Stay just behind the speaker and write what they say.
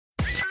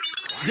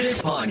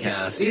This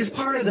podcast is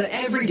part of the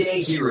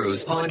Everyday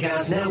Heroes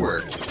Podcast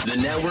Network, the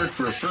network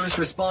for first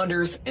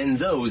responders and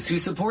those who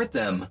support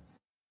them.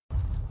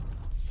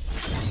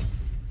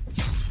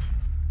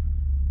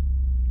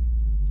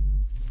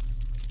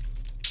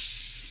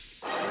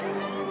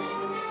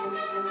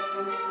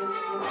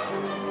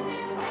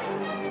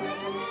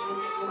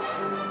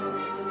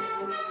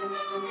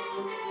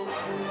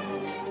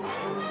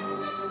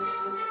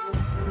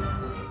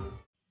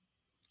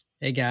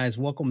 Hey guys,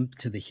 welcome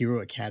to the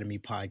Hero Academy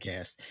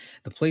podcast,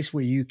 the place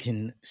where you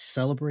can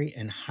celebrate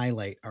and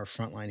highlight our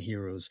frontline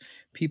heroes,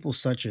 people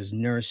such as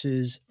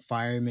nurses,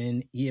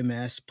 firemen,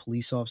 EMS,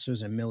 police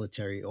officers, and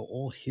military are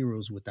all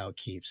heroes without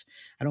capes.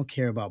 I don't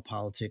care about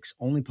politics,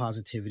 only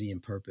positivity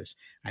and purpose.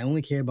 I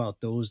only care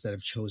about those that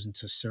have chosen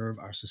to serve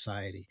our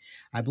society.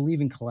 I believe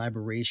in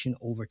collaboration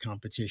over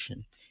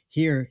competition.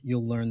 Here,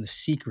 you'll learn the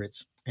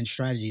secrets and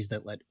strategies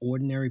that let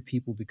ordinary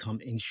people become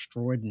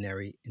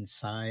extraordinary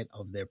inside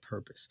of their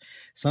purpose.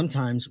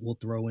 Sometimes we'll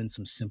throw in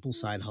some simple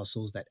side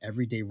hustles that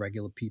everyday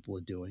regular people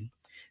are doing,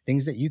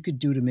 things that you could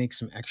do to make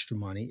some extra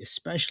money,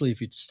 especially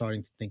if you're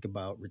starting to think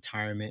about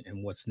retirement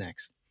and what's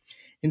next.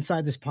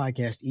 Inside this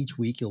podcast, each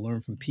week, you'll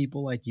learn from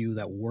people like you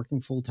that were working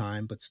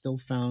full-time but still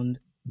found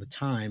the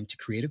time to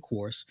create a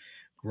course,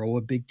 grow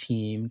a big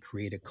team,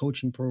 create a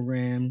coaching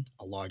program,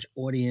 a large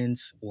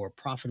audience, or a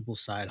profitable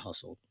side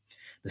hustle.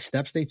 The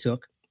steps they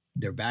took,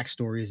 their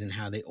backstories, and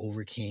how they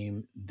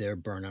overcame their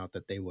burnout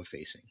that they were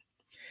facing.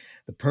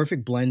 The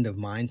perfect blend of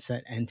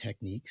mindset and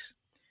techniques.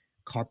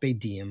 Carpe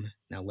diem.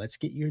 Now let's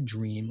get your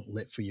dream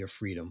lit for your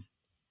freedom.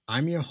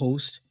 I'm your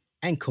host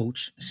and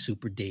coach,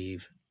 Super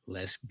Dave.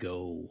 Let's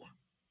go.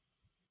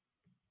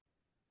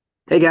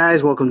 Hey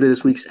guys, welcome to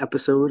this week's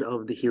episode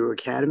of the Hero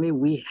Academy.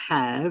 We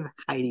have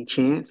Heidi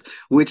Chance,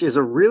 which is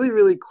a really,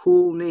 really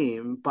cool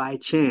name by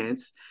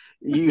chance.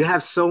 You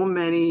have so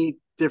many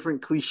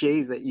different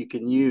cliches that you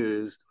can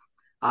use.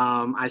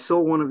 I saw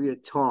one of your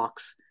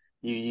talks,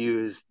 you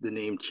used the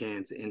name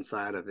Chance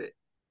inside of it.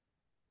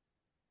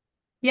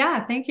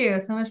 Yeah, thank you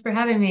so much for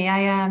having me.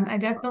 I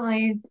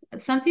definitely,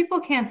 some people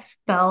can't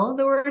spell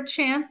the word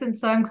chance, and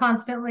so I'm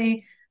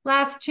constantly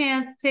last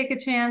chance, take a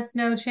chance,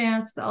 no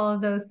chance, all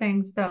of those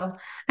things.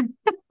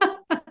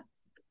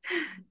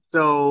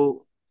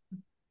 So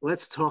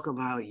let's talk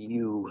about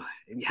you.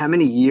 How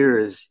many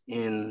years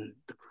in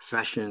the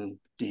profession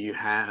do you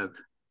have?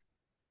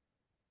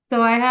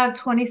 So I have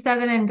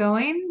 27 and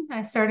going.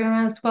 I started when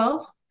I was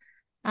 12.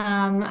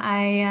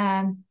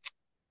 I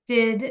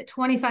did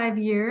 25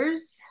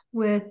 years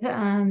with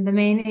the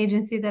main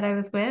agency that I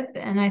was with,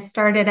 and I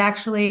started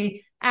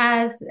actually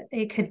as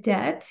a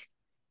cadet.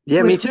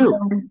 Yeah, me too.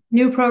 A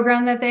new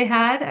program that they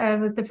had. I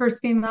was the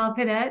first female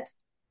cadet,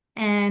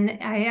 and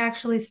I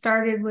actually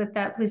started with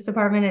that police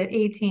department at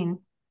 18.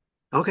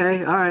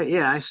 Okay, all right.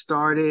 Yeah, I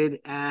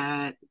started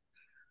at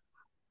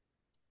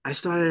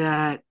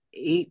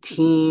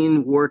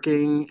 18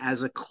 working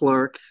as a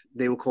clerk.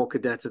 They were called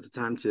cadets at the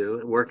time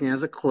too, working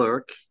as a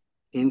clerk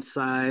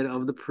inside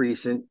of the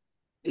precinct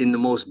in the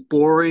most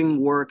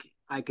boring work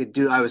I could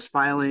do. I was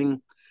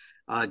filing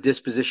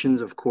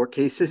dispositions of court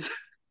cases.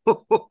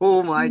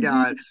 Oh my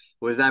God,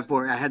 was that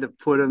boring? I had to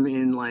put them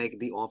in like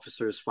the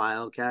officers'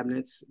 file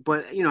cabinets.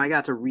 But I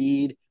got to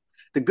read.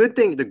 The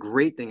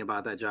great thing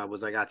about that job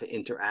was I got to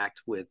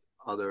interact with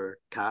other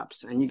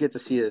cops, and you get to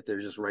see that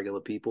they're just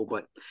regular people.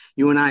 But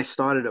you and I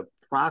started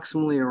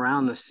approximately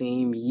around the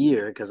same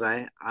year because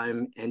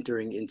I'm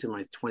entering into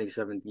my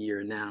 27th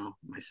year now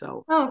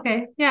myself. Oh,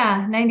 okay.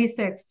 Yeah,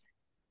 96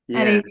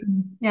 at Yeah.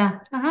 18. Yeah.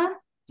 Uh-huh.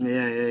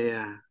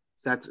 Yeah.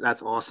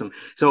 That's awesome.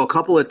 So a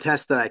couple of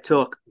tests that I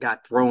took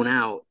got thrown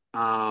out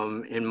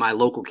in my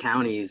local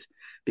counties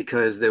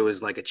because there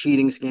was like a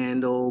cheating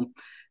scandal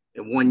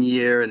in one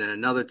year, and then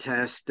another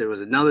test. There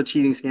was another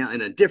cheating scandal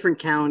in a different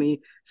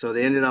county. So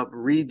they ended up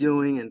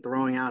redoing and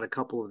throwing out a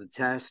couple of the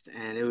tests,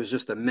 and it was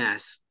just a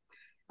mess.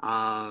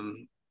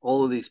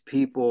 All of these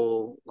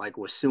people like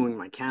were suing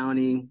my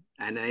county,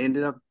 and I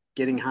ended up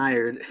getting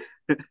hired.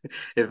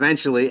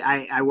 Eventually,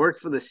 I worked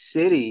for the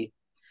city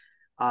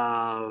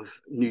of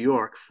New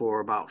York for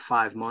about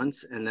 5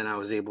 months, and then I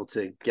was able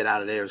to get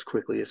out of there as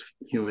quickly as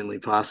humanly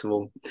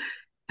possible.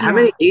 How Yeah.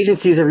 many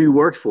agencies have you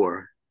worked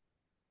for?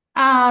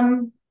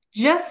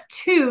 Just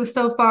two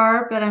so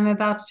far, but I'm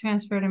about to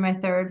transfer to my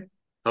third.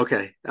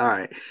 Okay, all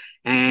right.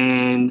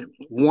 And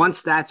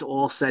once that's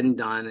all said and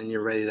done and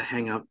you're ready to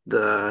hang up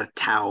the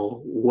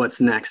towel, what's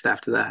next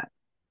after that?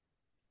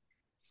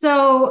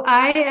 So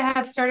I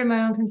have started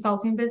my own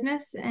consulting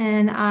business,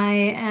 and I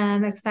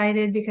am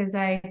excited because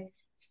I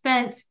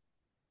spent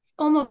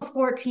almost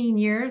 14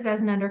 years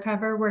as an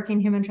undercover working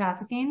human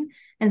trafficking.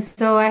 And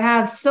so I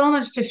have so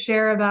much to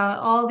share about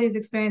all these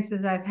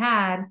experiences I've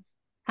had,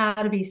 how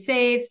to be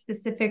safe,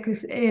 specific,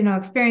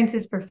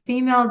 experiences for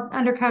female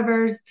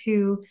undercovers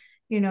to,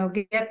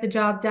 get the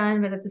job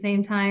done, but at the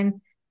same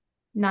time,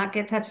 not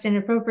get touched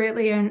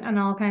inappropriately and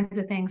all kinds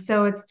of things.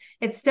 So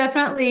it's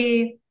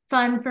definitely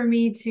fun for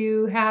me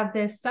to have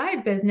this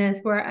side business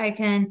where I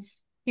can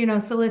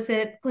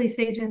solicit police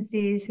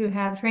agencies who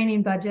have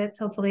training budgets,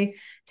 hopefully,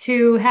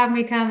 to have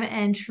me come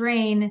and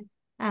train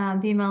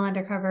female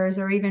undercovers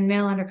or even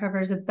male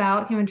undercovers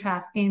about human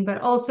trafficking, but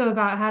also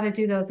about how to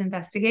do those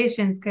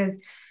investigations, because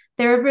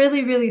they're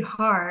really, really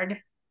hard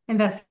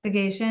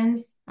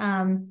investigations.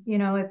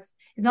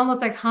 It's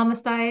almost like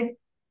homicide.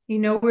 You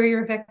know where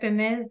your victim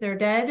is, they're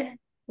dead.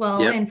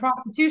 Well, Yep. in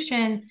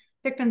prostitution,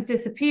 victims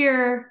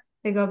disappear,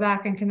 they go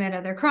back and commit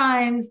other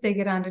crimes, they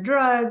get onto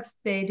drugs,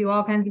 they do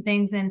all kinds of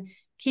things, and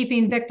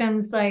keeping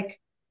victims like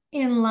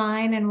in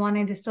line and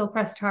wanting to still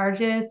press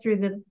charges through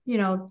the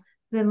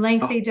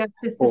lengthy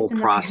justice Whole system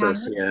that we have.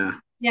 process. Yeah.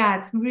 Yeah,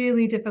 it's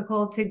really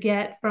difficult to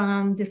get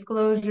from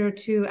disclosure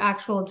to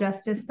actual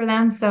justice for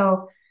them.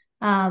 So,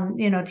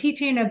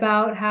 teaching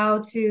about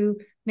how to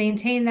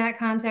maintain that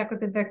contact with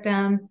the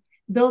victim,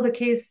 build a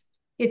case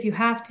if you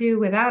have to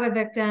without a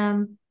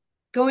victim,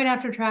 going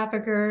after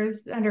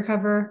traffickers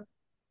undercover.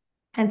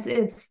 And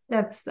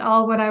that's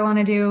all what I want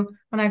to do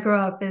when I grow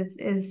up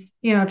is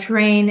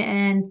train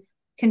and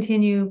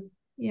continue,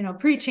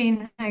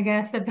 preaching, I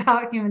guess,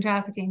 about human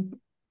trafficking.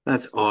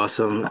 That's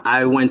awesome.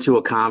 I went to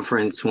a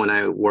conference when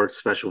I worked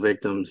special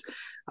victims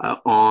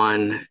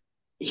on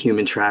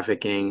human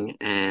trafficking,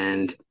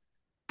 and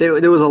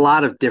there was a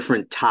lot of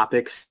different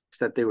topics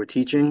that they were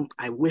teaching.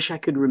 I wish I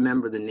could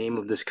remember the name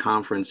of this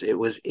conference. It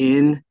was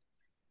in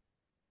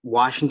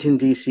Washington,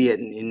 D.C.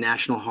 in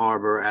National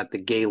Harbor at the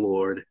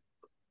Gaylord.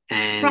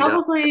 And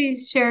Probably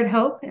Shared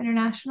Hope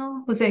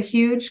International. Was it a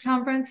huge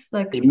conference?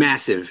 Like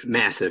massive,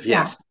 yeah,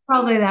 yes.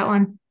 probably that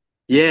one.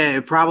 Yeah,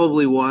 it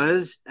probably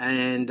was.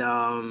 And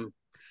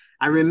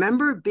I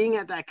remember being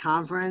at that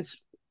conference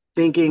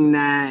thinking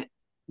that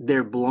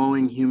they're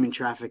blowing human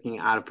trafficking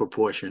out of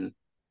proportion.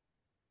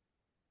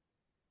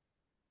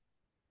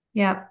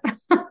 Yeah.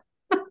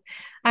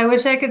 I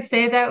wish I could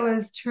say that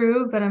was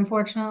true, but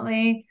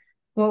unfortunately,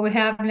 what we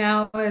have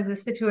now is a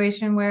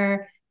situation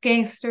where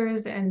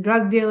gangsters and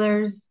drug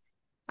dealers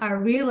are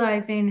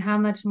realizing how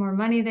much more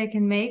money they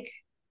can make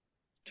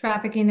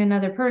trafficking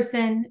another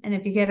person. And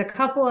if you get a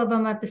couple of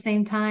them at the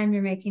same time,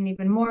 you're making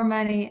even more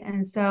money.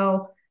 And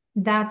so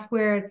that's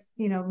where it's,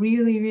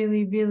 really,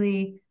 really,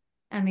 really,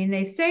 I mean,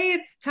 they say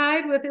it's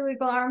tied with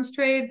illegal arms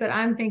trade, but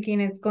I'm thinking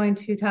it's going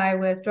to tie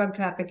with drug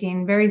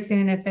trafficking very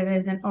soon if it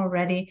isn't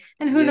already.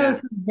 And who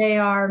knows who they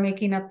are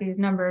making up these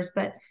numbers,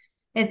 but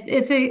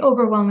it's a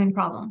overwhelming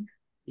problem.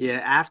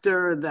 Yeah,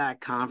 after that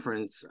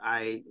conference,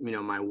 my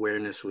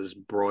awareness was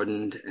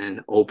broadened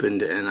and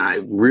opened, and I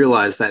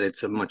realized that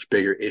it's a much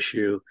bigger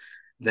issue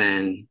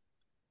than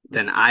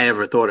I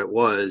ever thought it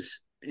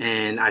was.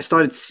 And I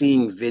started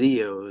seeing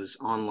videos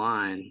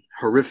online,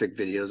 horrific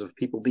videos of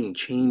people being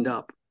chained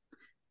up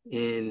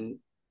in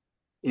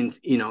an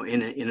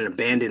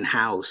abandoned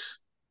house.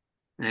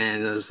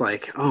 And it was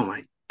like, oh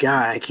my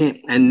God, I can't.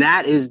 And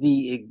that is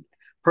the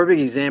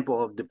perfect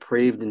example of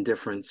depraved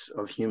indifference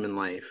of human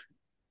life.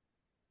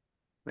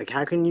 Like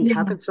how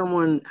can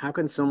someone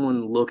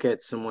look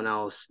at someone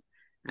else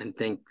and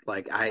think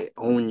like I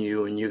own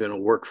you and you're gonna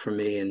work for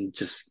me and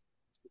just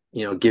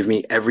give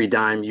me every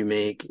dime you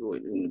make?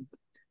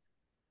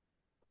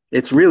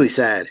 It's really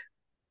sad.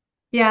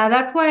 Yeah,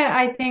 that's why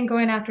I think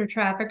going after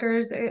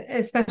traffickers,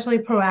 especially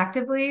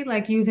proactively,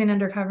 like using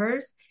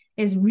undercovers,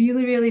 is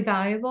really, really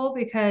valuable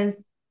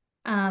because,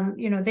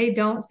 they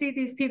don't see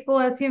these people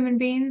as human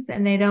beings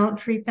and they don't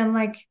treat them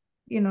like,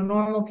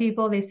 normal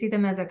people. They see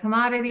them as a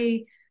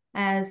commodity,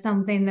 as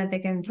something that they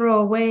can throw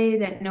away,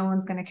 that no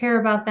one's going to care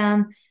about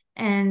them.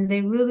 And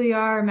they really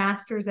are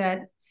masters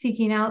at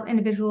seeking out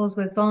individuals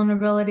with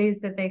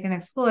vulnerabilities that they can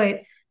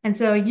exploit. And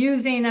so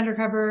using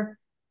undercover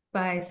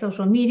by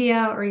social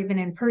media or even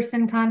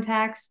in-person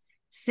contacts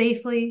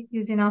safely,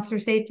 using officer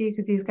safety,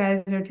 because these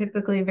guys are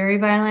typically very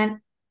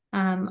violent,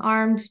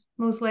 armed,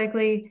 most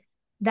likely.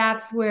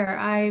 That's where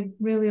I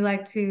really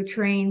like to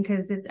train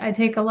because I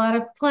take a lot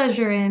of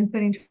pleasure in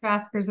putting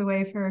traffickers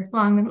away for a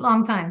long,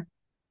 long time.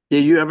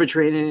 Did you ever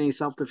train in any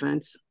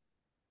self-defense?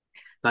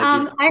 Like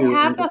just I to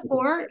have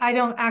before. I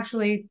don't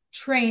actually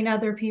train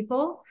other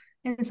people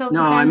in No, I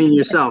self-defense. mean But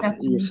yourself.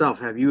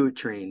 definitely. Have you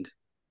trained?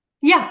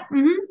 Yeah.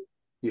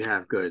 You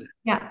have. Good.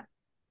 Yeah.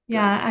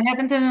 Yeah. Good. I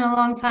haven't done it in a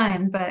long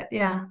time, but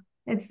yeah,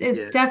 it's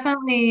Yeah.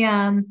 definitely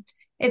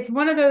it's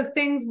one of those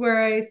things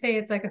where I say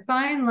it's like a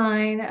fine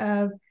line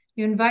of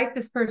you invite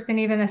this person,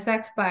 even a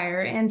sex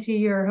buyer, into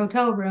your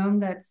hotel room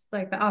that's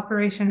like the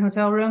operation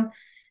hotel room.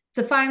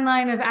 It's a fine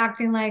line of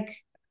acting like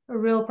a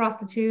real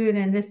prostitute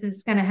and this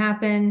is gonna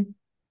happen,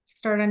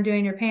 start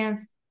undoing your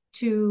pants,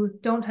 to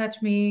don't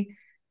touch me,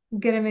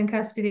 get him in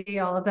custody,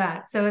 all of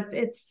that. So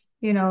it's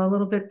a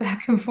little bit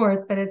back and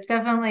forth, but it's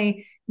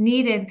definitely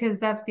needed because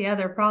that's the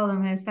other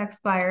problem is sex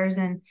buyers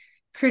and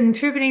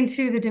contributing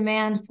to the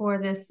demand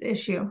for this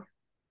issue.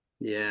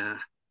 Yeah.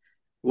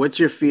 What's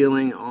your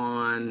feeling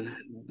on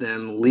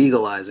them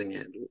legalizing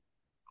it?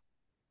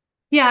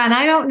 Yeah, and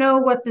I don't know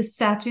what the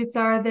statutes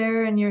are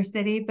there in your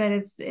city, but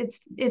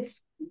it's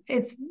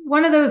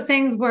one of those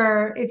things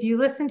where if you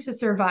listen to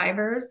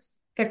survivors,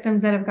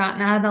 victims that have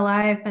gotten out of the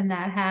life and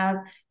that have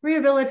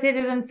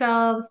rehabilitated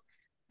themselves,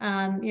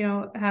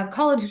 have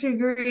college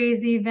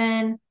degrees,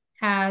 even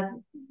have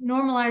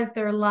normalized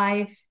their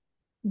life.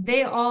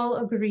 They all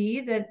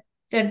agree that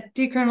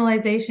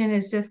decriminalization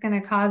is just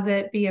going to cause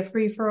it be a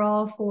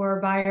free-for-all for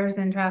buyers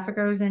and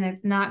traffickers, and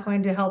it's not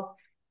going to help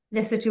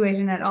the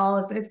situation at all.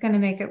 It's going to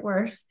make it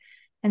worse.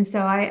 And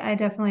so I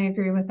definitely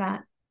agree with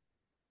that.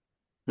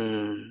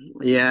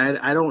 Yeah,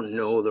 I don't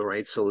know the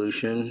right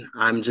solution.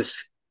 I'm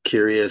just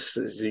curious.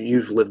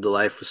 You've lived the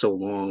life for so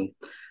long.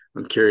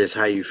 I'm curious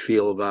how you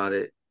feel about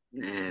it.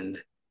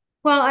 And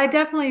Well, I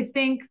definitely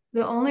think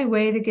the only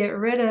way to get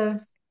rid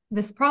of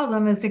this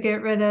problem is to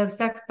get rid of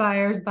sex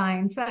buyers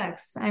buying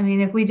sex. I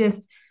mean, if we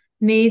just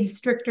made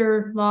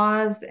stricter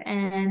laws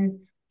and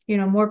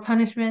more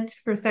punishment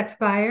for sex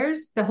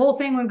buyers, the whole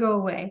thing would go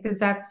away, because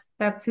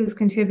that's who's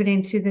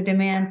contributing to the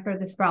demand for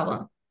this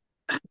problem.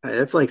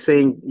 that's like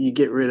saying you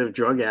get rid of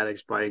drug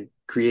addicts by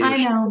creating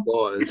I know.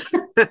 laws.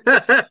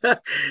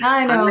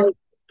 I know.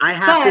 I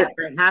have to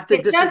But I have to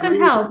it doesn't disagree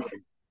with help. you.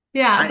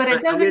 Yeah, but it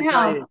I'm going doesn't to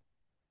tell help. you.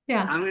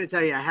 Yeah. I'm going to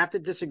tell you. I have to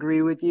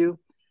disagree with you.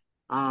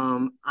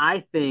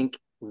 I think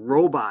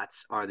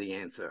robots are the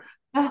answer.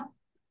 Oh.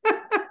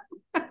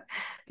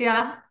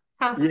 Yeah.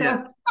 How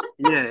Yeah, so?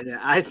 yeah.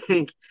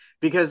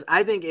 Because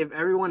I think if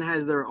everyone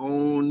has their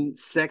own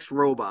sex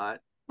robot,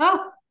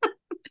 Oh,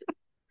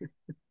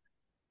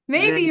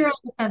 maybe then you're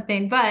onto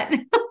something, but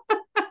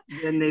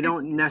they it's,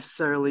 don't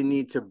necessarily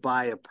need to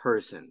buy a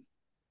person.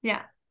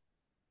 yeah,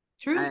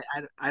 true.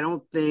 I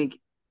don't think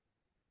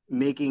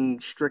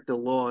making stricter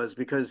laws,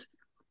 because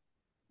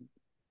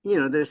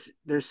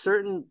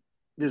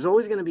there's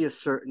always going to be a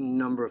certain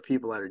number of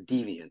people that are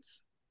deviants,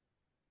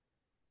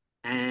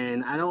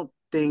 and I don't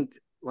think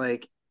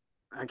like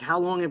how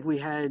long have we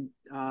had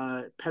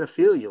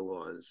pedophilia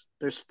laws?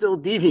 There's still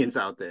deviants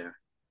out there.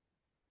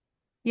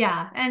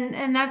 Yeah.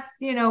 And that's,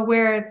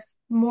 where it's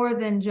more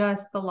than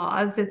just the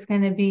laws. It's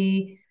going to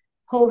be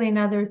holding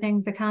other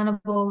things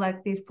accountable,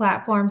 like these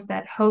platforms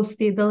that host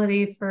the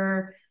ability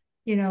for,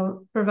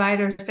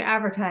 providers to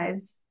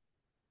advertise.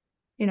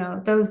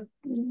 Those,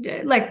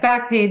 like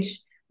Backpage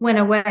went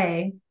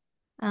away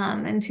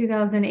in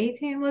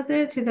 2018, was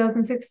it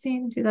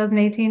 2016,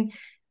 2018?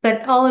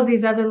 But all of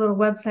these other little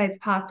websites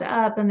popped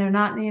up, and they're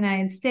not in the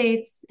United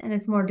States, and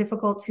it's more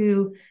difficult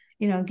to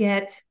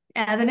get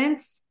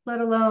evidence, let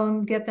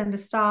alone get them to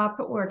stop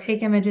or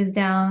take images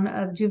down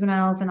of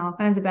juveniles and all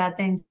kinds of bad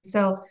things.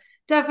 So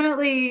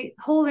definitely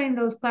holding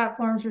those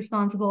platforms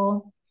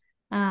responsible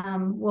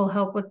will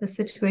help with the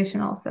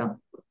situation also.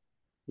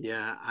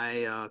 Yeah,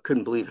 I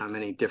couldn't believe how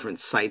many different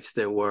sites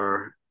there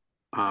were.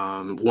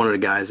 One of the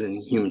guys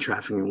in human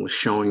trafficking was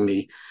showing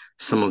me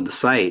some of the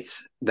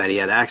sites that he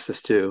had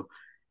access to,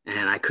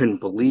 and I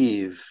couldn't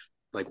believe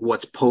like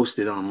what's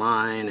posted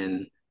online,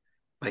 and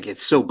like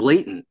it's so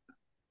blatant.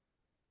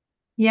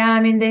 Yeah,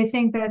 I mean, they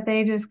think that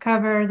they just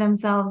cover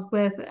themselves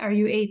with, are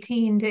you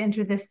 18 to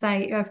enter this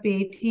site? You have to be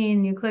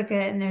 18, you click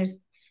it, and there's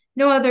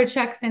no other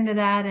checks into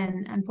that.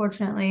 And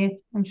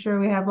unfortunately, I'm sure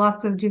we have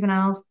lots of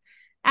juveniles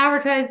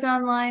advertised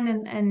online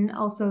and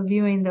also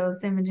viewing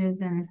those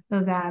images and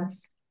those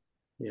ads.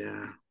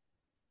 Yeah.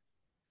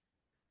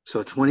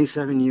 So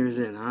 27 years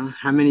in, huh?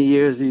 How many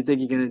years do you think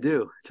you're gonna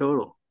do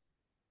total?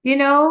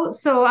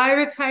 So I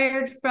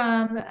retired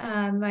from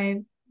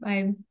my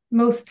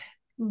most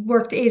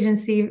worked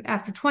agency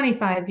after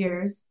 25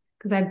 years,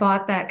 because I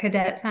bought that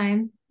cadet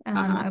time.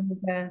 Uh-huh. I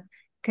was a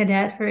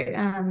cadet for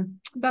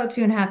about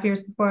 2.5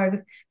 years before I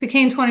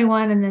became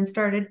 21 and then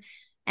started.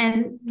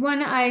 And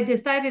when I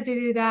decided to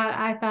do that,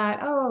 I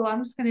thought, oh,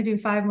 I'm just going to do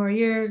 5 more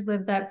years,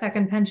 live that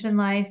second pension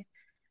life.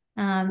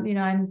 I'm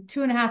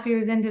 2.5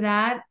 years into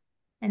that.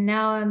 And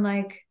now I'm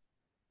like,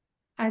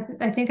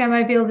 I think I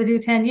might be able to do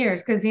 10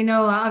 years, because,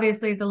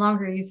 obviously the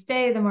longer you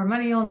stay, the more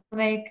money you'll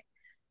make.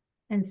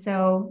 And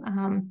so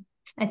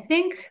I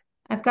think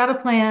I've got a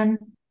plan,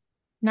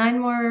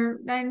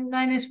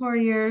 9-ish more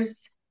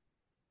years.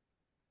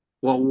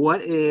 Well,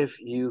 what if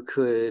you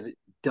could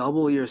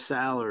double your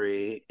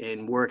salary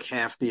and work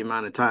half the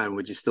amount of time?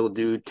 Would you still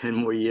do 10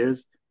 more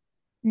years?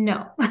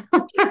 No.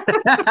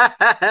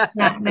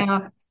 Yeah,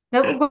 no.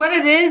 What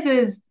it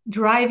is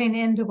driving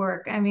into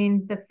work. I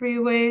mean, the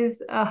freeways,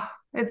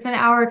 it's an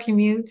hour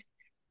commute.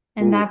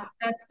 And Ooh,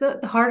 that's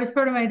the hardest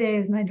part of my day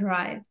is my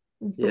drive.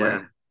 It's the yeah.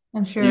 worst.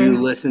 I'm Do you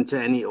sure. listen to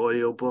any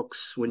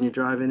audiobooks when you're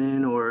driving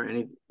in, or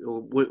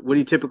what do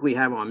you typically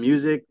have on?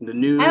 Music, the I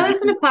news?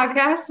 listen to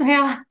podcasts.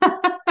 Yeah.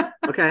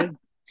 Okay.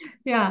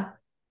 Yeah.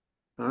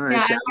 All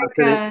right.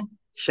 Yeah.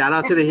 Shout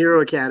out to the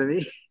Hero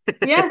Academy.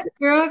 Yes,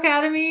 Girl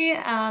Academy.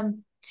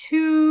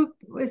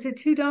 Is it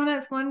two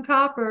donuts, one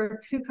cop,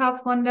 or two cops,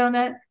 one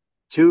donut?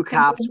 Two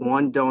cops,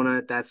 one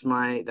donut. That's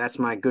my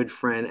good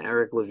friend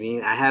Eric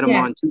Levine. I had him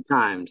Yeah. on 2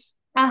 times.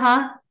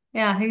 Uh-huh.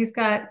 Yeah. He's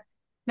got,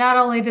 not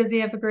only does he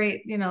have a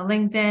great,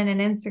 LinkedIn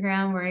and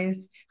Instagram where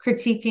he's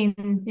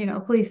critiquing,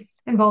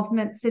 police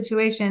involvement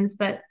situations,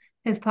 but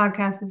his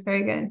podcast is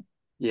very good.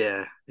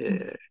 Yeah,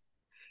 yeah.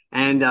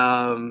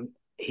 And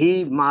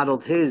he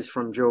modeled his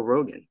from Joe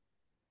Rogan.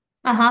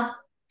 Uh-huh.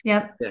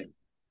 Yep. Yeah.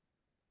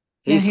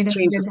 Yeah, he He's does a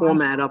changed the good job.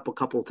 format up a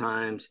couple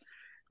times.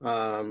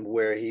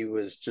 where he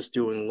was just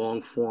doing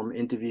long form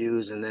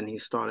interviews, and then he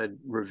started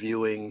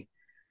reviewing.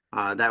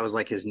 That was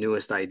like his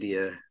newest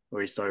idea,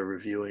 where he started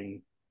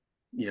reviewing,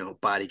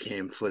 body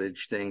cam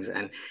footage things.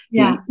 And he,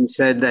 Yeah. he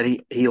said that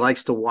he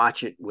likes to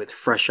watch it with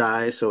fresh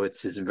eyes, so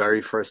it's his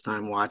very first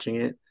time watching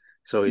it.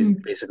 So he's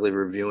Mm. basically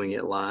reviewing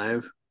it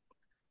live.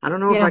 I don't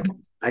know if Yeah.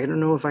 I don't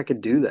know if I could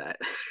do that.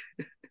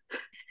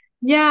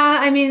 Yeah.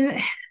 I mean,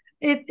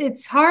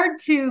 it's hard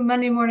to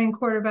Monday morning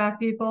quarterback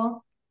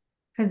people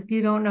because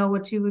you don't know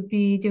what you would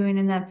be doing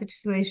in that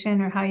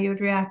situation or how you would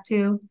react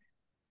to.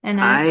 And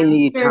I I'm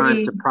need sure time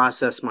he, to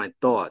process my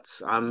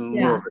thoughts. I'm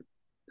more of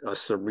yeah, a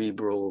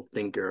cerebral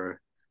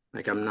thinker.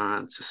 Like I'm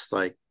not just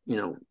like,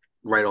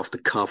 right off the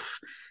cuff.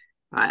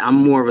 I'm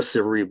more of a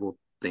cerebral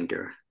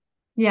thinker.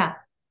 yeah,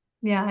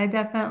 yeah. I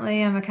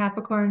definitely am a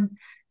Capricorn,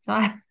 so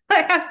I,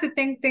 I have to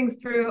think things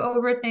through,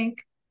 overthink.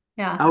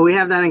 Yeah. Oh, we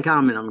have that in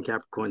common. I'm a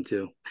Capricorn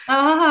too.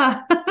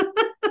 Ah,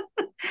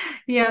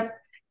 yep.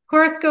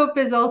 Horoscope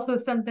is also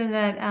something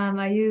that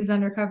I use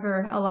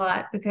undercover a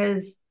lot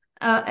because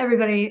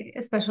everybody,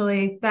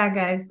 especially bad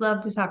guys,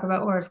 love to talk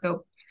about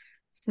horoscope.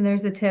 So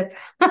there's a tip.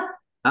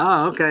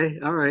 Oh, okay.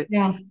 All right.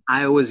 Yeah.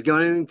 I was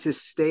going to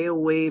stay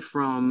away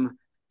from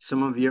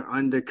some of your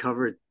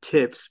undercover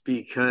tips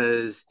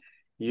because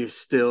you're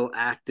still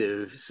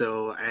active.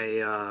 So Yeah.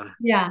 I was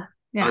Yeah.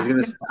 gonna No I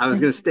was problem.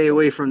 gonna stay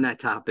away from that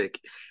topic.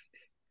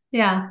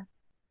 Yeah.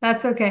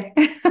 That's okay.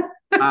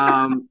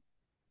 Um,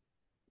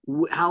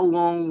 how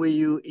long were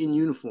you in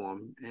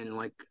uniform and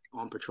like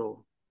on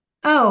patrol?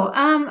 Oh,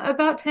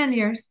 about 10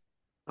 years.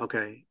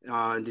 Okay.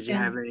 Did you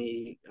Yeah. have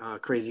any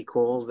crazy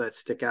calls that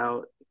stick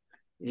out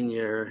in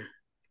your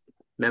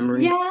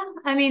memory? Yeah,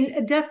 I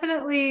mean,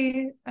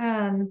 definitely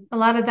a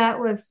lot of that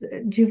was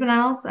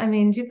juveniles. I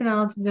mean,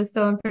 juveniles are just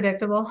so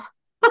unpredictable.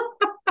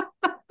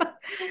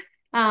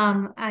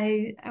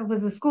 I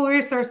was a school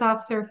resource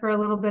officer for a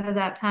little bit of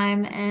that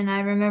time, and I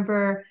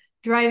remember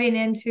driving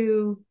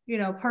into,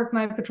 park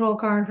my patrol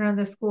car in front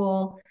of the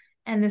school,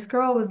 and this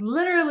girl was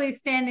literally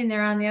standing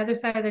there on the other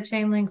side of the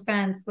chain link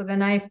fence with a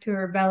knife to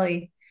her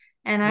belly.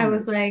 And Oh I my,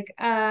 was like,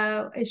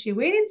 is she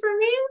waiting for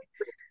me?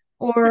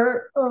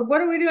 Or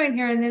what are we doing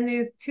here? And then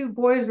these two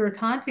boys were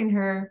taunting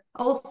her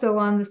also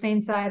on the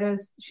same side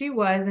as she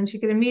was, and she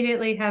could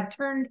immediately have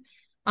turned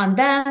on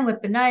them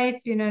with the knife,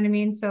 you know what I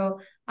mean?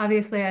 So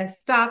obviously I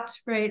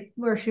stopped right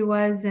where she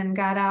was and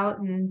got out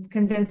and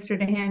convinced her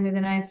to hand me the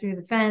knife through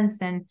the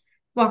fence and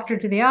walked her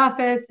to the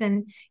office.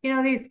 And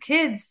these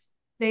kids,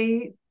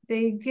 they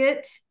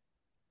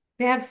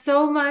have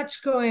so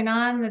much going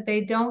on that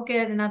they don't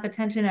get enough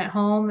attention at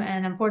home,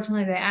 and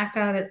unfortunately they act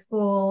out at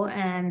school.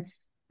 And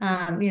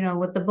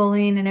with the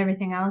bullying and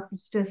everything else,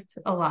 it's just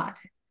a lot.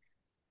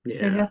 There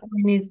yeah.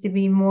 definitely needs to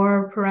be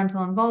more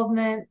parental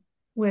involvement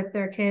with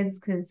their kids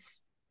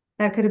because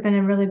that could have been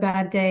a really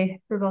bad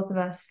day for both of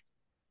us.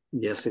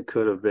 Yes, it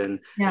could have been.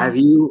 Have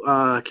Yeah.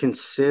 you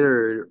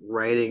considered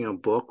writing a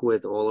book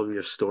with all of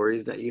your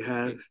stories that you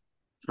have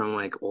from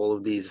like all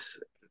of these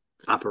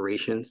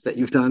operations that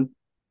you've done?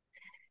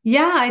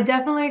 Yeah, I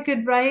definitely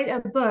could write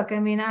a book. I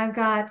mean, I've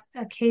got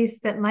a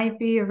case that might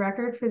be a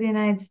record for the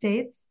United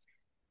States.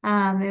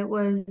 It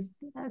was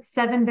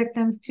 7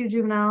 victims, 2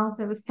 juveniles.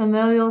 It was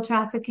familial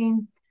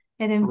trafficking.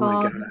 It Oh my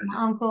involved God. an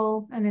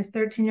uncle and his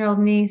 13-year-old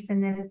niece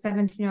and then his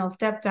 17-year-old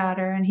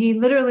stepdaughter. And he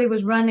literally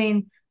was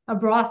running a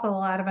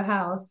brothel out of a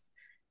house.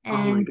 Oh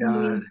my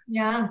And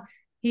God.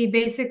 he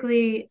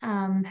basically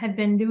had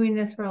been doing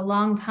this for a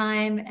long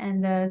time.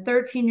 And the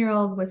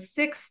 13-year-old was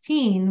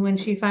 16 when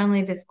she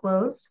finally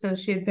disclosed. So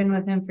she had been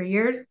with him for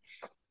years.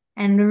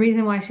 And the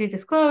reason why she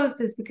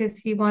disclosed is because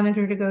he wanted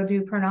her to go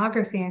do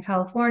pornography in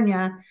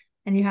California,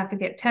 and you have to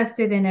get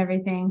tested and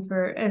everything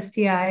for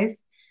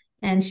STIs.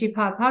 And she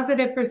popped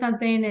positive for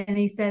something, and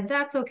he said,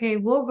 "That's okay.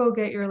 We'll go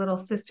get your little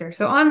sister."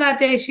 So on that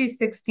day, she's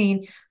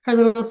 16. Her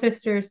little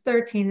sister is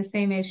 13, the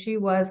same age she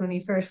was when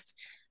he first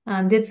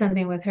did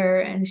something with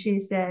her. And she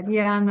said,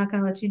 "Yeah, I'm not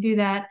going to let you do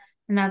that."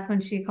 And that's when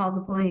she called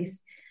the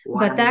police.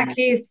 But Wow. that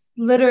case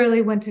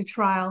literally went to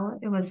trial.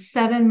 It was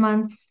 7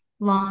 months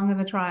long of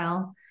a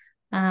trial.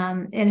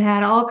 It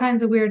had all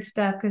kinds of weird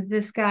stuff because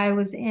this guy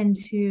was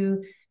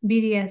into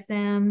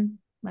BDSM,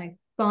 like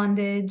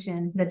bondage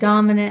and the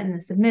dominant and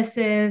the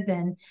submissive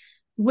and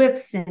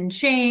whips and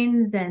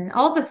chains and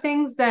all the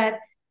things that,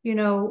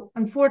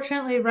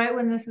 unfortunately, right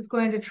when this was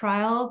going to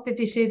trial,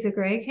 50 Shades of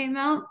Grey came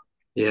out.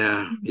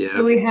 Yeah, yeah,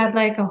 So we had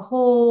like a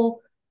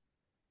whole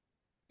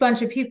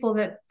bunch of people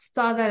that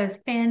saw that as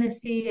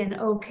fantasy and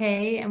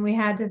okay, and we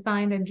had to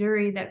find a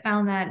jury that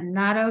found that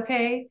not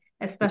okay,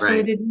 especially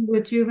right, to do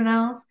with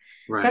juveniles.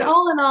 But right.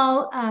 all in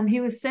all,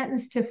 he was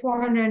sentenced to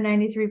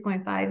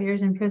 493.5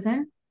 years in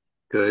prison.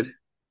 Good.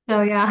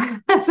 So yeah,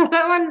 so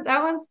that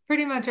one's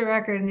pretty much a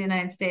record in the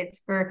United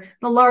States for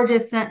the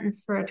largest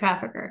sentence for a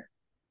trafficker.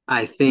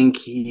 I think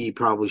he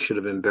probably should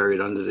have been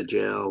buried under the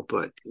jail,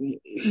 but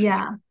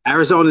Yeah.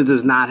 Arizona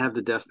does not have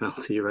the death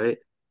penalty, right?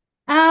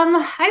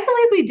 I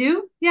believe we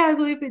do. Yeah, I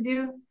believe we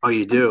do. Oh,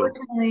 you do?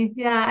 Unfortunately,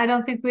 yeah, I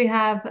don't think we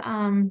have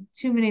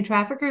too many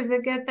traffickers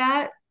that get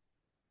that.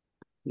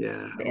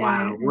 Yeah. Yeah,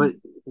 Wow.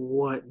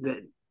 What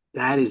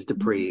that is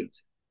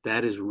depraved.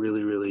 That is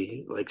really,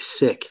 really like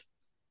sick.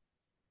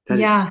 That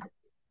is, yeah,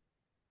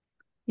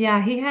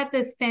 yeah. He had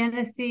this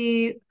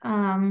fantasy.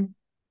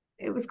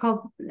 It was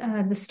called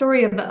The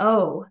Story of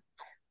O,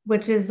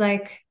 which is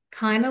like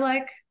kind of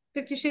like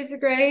 50 Shades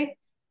of Grey.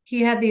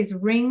 He had these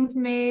rings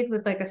made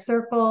with like a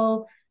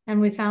circle,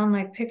 and we found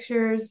like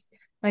pictures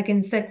like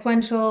in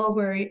sequential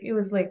where it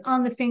was like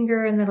on the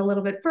finger and then a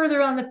little bit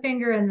further on the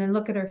finger and then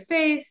look at her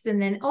face and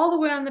then all the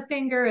way on the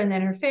finger and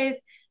then her face.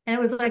 And it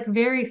was like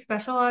very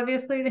special,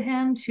 obviously, to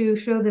him to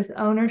show this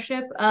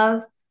ownership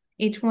of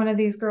each one of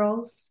these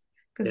girls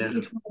because yeah.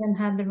 each one of them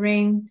had the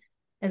ring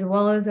as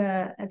well as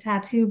a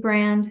tattoo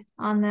brand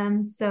on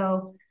them.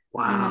 So,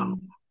 Wow.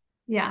 um,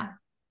 yeah.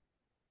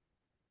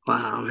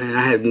 Wow, man.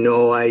 I have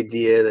no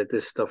idea that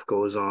this stuff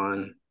goes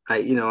on.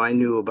 I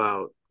knew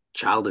about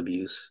child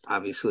abuse,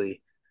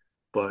 obviously,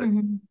 but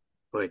Mhm.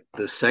 like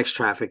the sex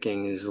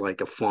trafficking is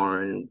like a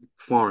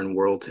foreign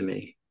world to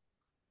me.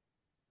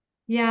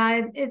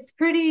 Yeah, it's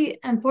pretty,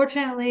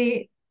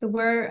 unfortunately,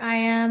 where I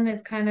am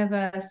is kind of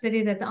a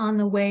city that's on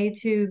the way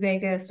to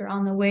Vegas or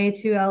on the way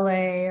to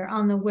LA or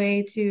on the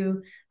way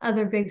to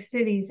other big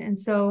cities. And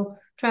so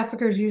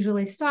traffickers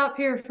usually stop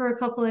here for a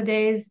couple of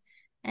days.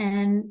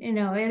 And,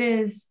 it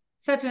is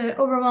such an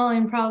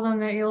overwhelming problem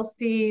that you'll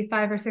see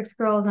 5 or 6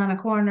 girls on a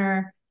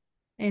corner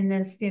in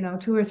this,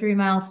 2 or 3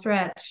 mile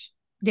stretch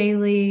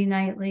daily,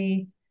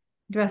 nightly,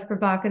 dressed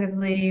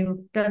provocatively.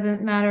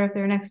 Doesn't matter if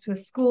they're next to a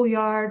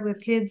schoolyard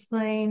with kids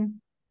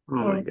playing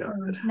Oh my God.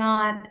 or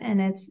not.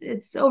 And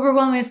it's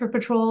overwhelming for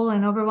patrol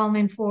and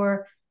overwhelming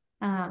for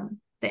the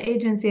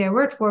agency I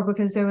worked for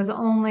because there was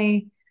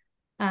only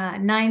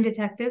 9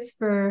 detectives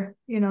for,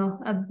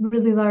 a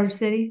really large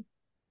city.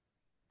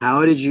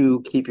 How did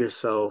you keep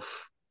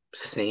yourself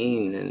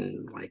sane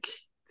and like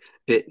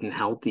fit and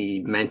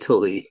healthy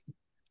mentally?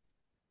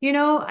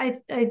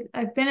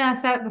 I've been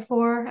asked that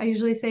before. I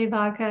usually say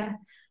vodka,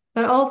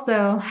 but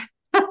also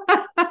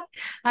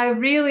I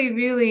really,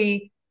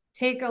 really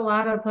take a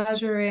lot of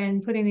pleasure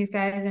in putting these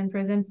guys in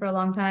prison for a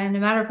long time, no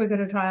matter if we go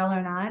to trial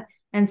or not.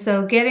 And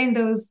so getting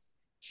those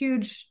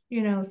huge,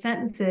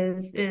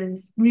 sentences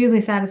is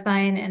really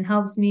satisfying and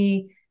helps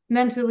me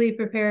mentally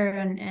prepare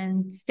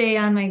and stay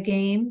on my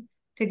game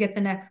to get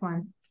the next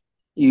one.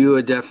 You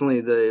are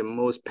definitely the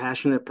most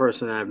passionate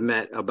person I've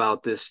met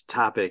about this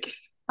topic.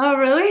 Oh,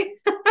 really?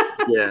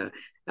 Yeah.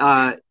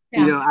 Yeah.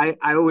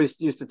 I always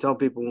used to tell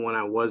people when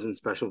I was in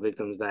special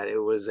victims that it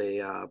was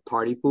a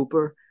party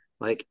pooper.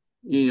 Like,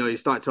 you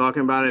start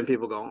talking about it and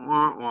people go,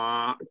 wah,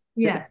 wah.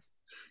 Yes.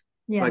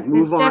 It's like Yes.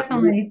 It's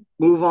definitely,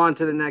 move on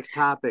to the next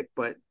topic.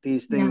 But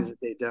these yeah. things,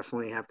 they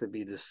definitely have to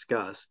be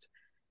discussed.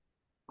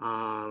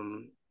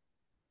 Um,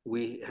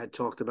 we had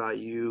talked about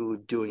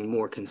you doing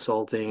more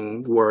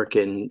consulting work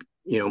and,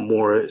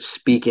 more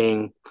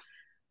speaking.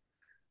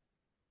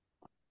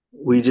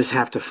 We just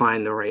have to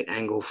find the right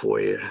angle for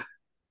you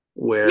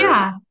where,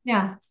 Yeah.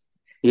 Yeah.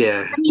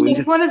 yeah, I mean, we it's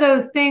just, one of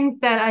those things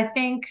that I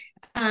think,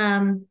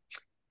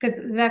 because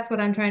that's what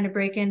I'm trying to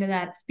break into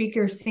that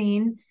speaker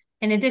scene.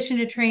 In addition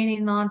to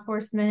training law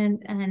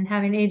enforcement and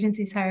having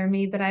agencies hire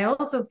me, but I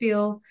also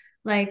feel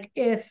like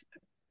and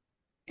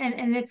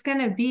it's going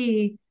to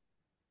be,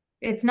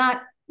 it's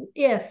not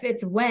if,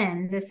 it's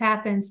when this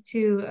happens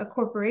to a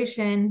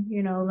corporation,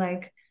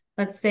 like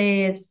let's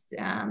say it's,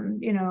 an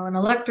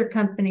electric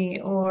company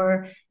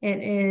or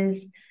it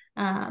is,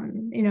 a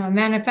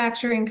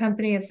manufacturing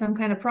company of some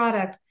kind of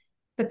product,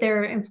 but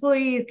their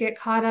employees get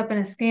caught up in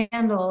a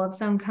scandal of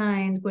some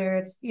kind where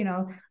it's,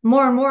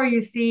 more and more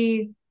you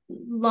see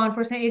law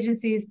enforcement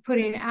agencies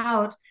putting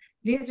out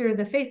these are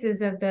the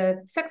faces of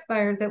the sex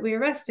buyers that we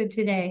arrested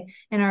today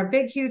in our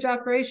big, huge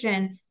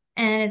operation.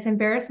 And it's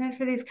embarrassment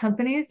for these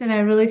companies. And I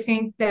really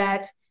think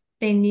that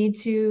they need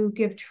to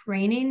give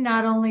training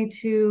not only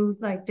to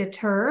like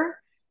deter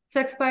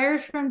sex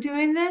buyers from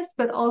doing this,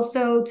 but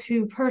also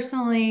to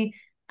personally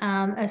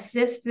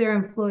assist their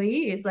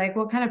employees. Like,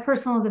 what kind of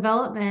personal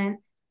development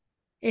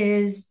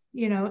is,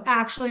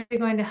 actually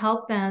going to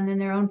help them in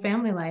their own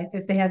family life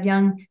if they have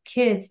young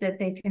kids that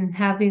they can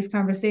have these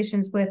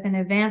conversations with in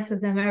advance of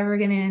them ever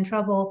getting in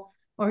trouble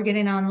or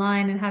getting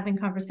online and having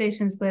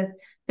conversations with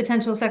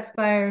potential sex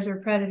buyers or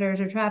predators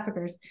or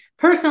traffickers.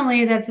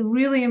 Personally, that's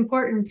really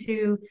important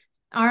to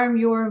arm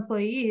your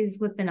employees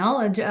with the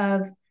knowledge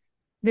of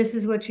this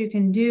is what you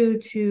can do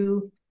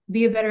to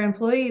be a better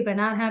employee, but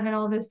not having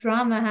all this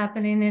drama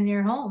happening in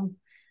your home.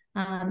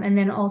 And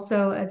then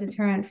also a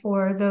deterrent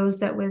for those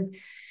that would,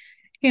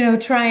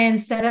 try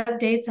and set up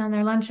dates on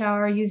their lunch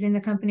hour using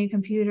the company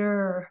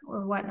computer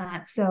or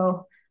whatnot.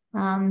 So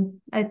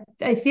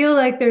I feel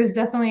like there's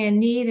definitely a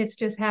need. It's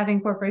just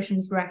having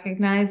corporations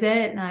recognize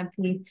it, and I'd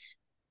be,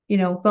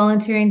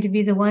 volunteering to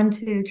be the one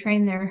to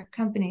train their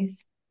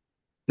companies.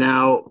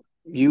 now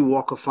you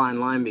walk a fine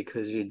line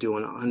because you're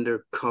doing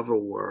undercover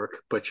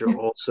work, but you're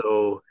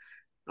also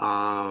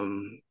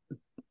um,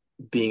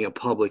 being a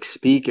public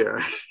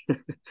speaker.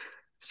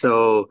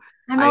 So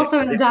I'm I, also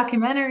in a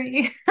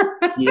documentary.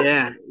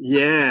 yeah,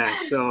 yeah.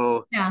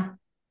 So Yeah.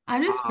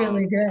 I'm just Um,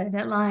 really good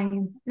at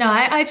lying. No,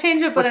 I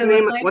change up what what's I the look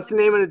name? like. What's the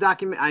name of the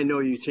document? I know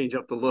you change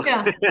up the look.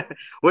 Yeah.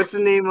 What's the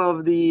name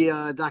of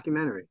the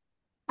documentary?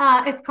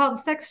 It's called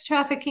Sex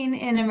Trafficking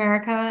in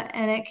America,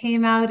 and it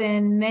came out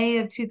in May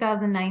of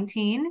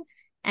 2019,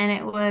 and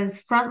it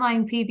was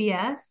Frontline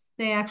PBS.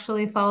 They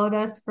actually followed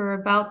us for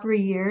about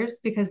 3 years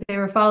because they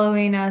were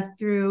following us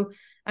through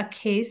a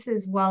case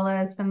as well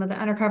as some of the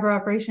undercover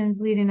operations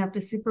leading up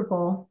to Super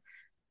Bowl.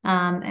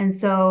 And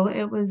so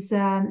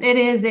it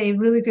is a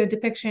really good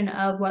depiction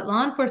of what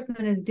law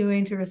enforcement is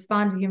doing to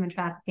respond to human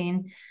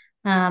trafficking.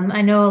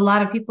 I know a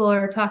lot of people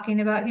are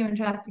talking about human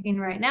trafficking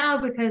right now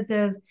because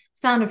of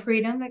Sound of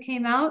Freedom that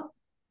came out,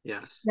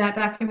 Yes. that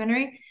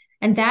documentary.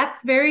 And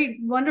that's very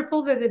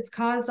wonderful that it's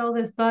caused all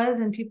this buzz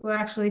and people are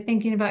actually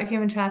thinking about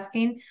human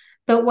trafficking.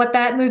 But what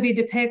that movie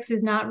depicts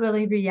is not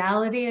really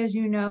reality, as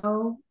you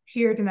know,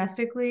 here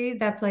domestically.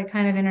 That's like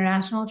kind of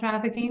international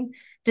trafficking.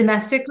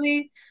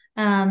 Domestically,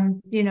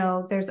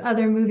 there's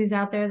other movies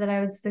out there that I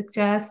would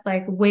suggest,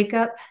 like Wake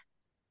Up.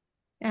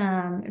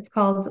 It's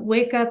called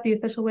Wake Up, the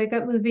official Wake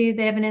Up movie.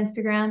 They have an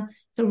Instagram.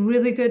 It's a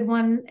really good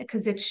one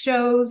because it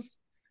shows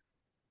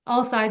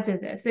all sides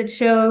of this. It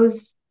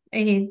shows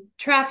a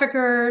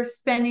trafficker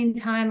spending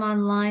time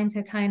online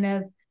to kind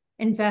of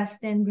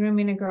invest in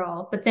grooming a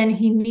girl, but then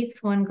he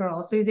meets one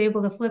girl, so he's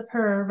able to flip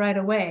her right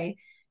away.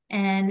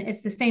 And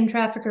it's the same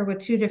trafficker with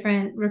two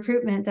different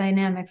recruitment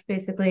dynamics,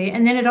 basically.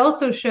 And then it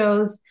also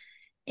shows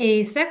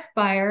a sex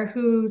buyer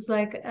who's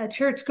like a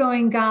church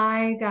going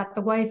guy, got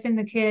the wife and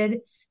the kid.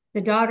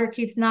 The daughter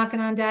keeps knocking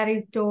on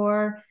daddy's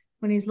door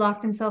when he's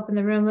locked himself in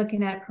the room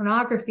looking at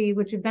pornography,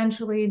 which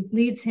eventually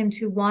leads him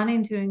to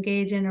wanting to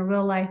engage in a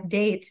real life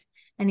date.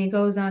 And he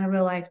goes on a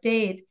real life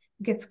date,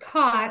 gets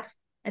caught,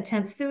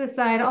 attempts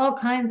suicide, all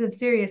kinds of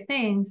serious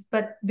things,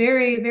 but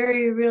very,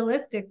 very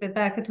realistic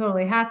that could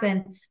totally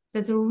happen. So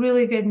it's a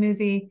really good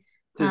movie.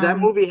 Does that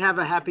movie have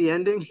a happy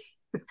ending?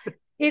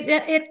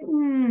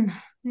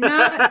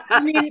 Not,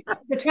 I mean,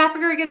 the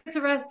trafficker gets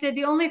arrested.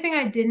 The only thing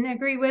I didn't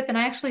agree with, and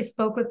I actually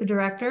spoke with the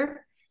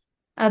director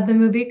of the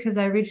movie because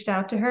I reached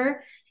out to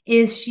her,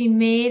 is she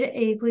made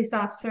a police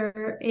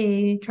officer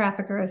a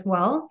trafficker as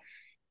well.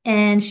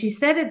 And she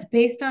said it's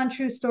based on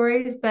true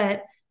stories,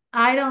 but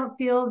I don't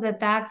feel that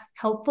that's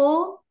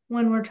helpful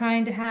when we're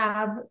trying to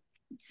have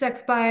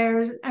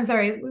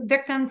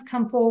victims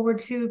come forward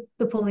to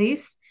the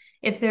police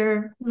if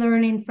they're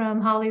learning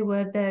from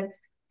Hollywood that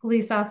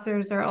police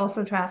officers are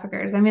also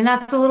traffickers. I mean,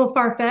 that's a little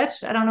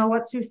far-fetched. I don't know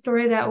what true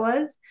story that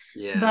was,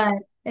 Yeah. but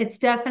it's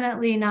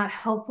definitely not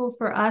helpful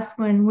for us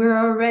when we're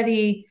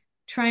already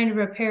trying to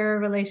repair a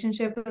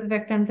relationship with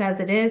victims as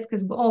it is,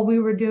 because all we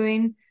were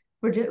doing,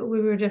 we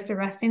were just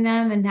arresting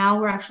them, and now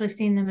we're actually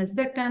seeing them as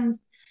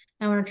victims,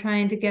 and we're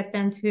trying to get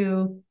them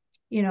to,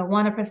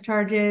 want to press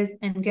charges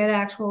and get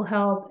actual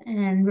help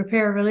and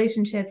repair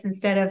relationships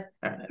instead of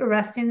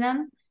arresting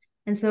them.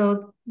 And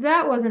so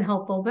that wasn't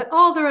helpful, but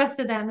all the rest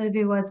of that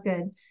movie was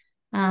good.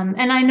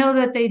 And I know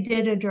that they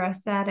did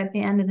address that at the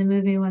end of the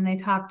movie when they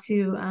talked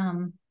to, I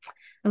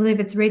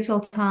believe it's Rachel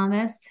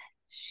Thomas.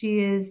 She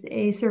is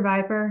a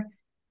survivor.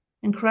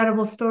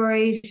 Incredible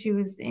story. She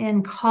was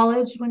in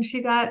college when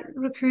she got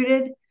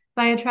recruited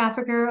by a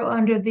trafficker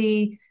under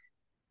the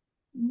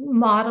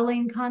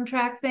modeling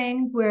contract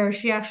thing, where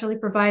she actually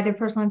provided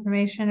personal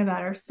information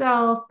about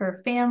herself,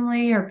 her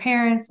family, her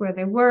parents, where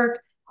they work,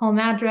 home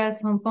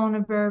address, home phone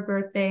number,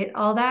 birth date,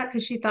 all that,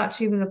 because she thought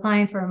she was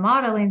applying for a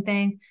modeling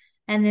thing.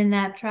 And then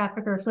that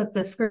trafficker flipped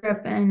the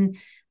script and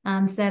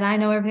said, I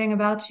know everything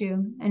about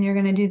you, and you're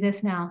going to do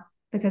this now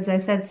because I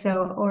said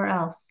so, or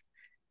else.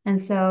 And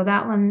so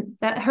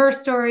that her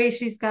story,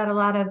 she's got a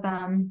lot of,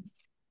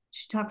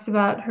 she talks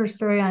about her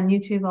story on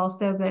YouTube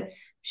also, but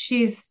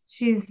she's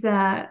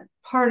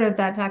part of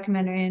that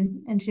documentary,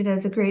 and she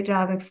does a great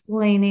job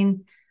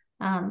explaining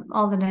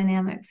all the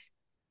dynamics.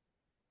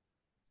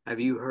 Have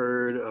you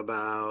heard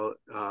about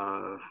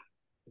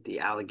the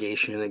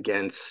allegation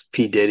against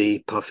P.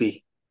 Diddy,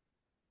 Puffy?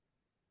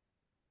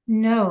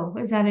 No,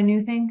 is that a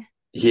new thing?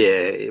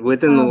 Yeah,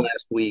 within the Oh,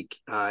 last week,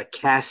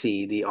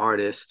 Cassie, the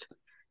artist,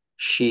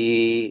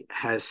 she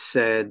has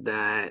said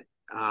that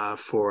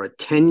for a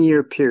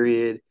 10-year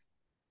period,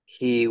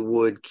 he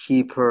would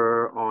keep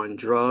her on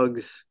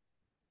drugs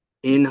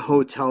in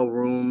hotel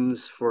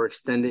rooms for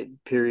extended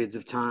periods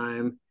of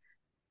time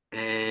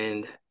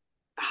and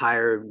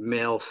hired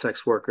male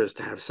sex workers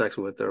to have sex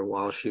with her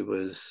while she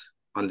was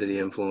under the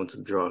influence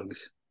of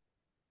drugs.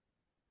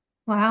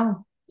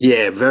 wow.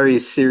 Yeah, very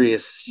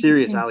serious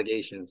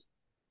allegations.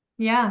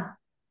 Yeah.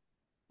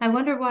 I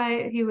wonder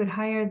why he would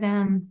hire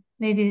them.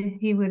 Maybe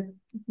he would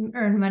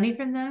earn money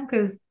from them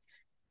because,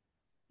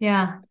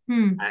 yeah.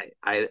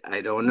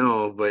 I don't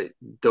know, but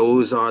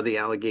those are the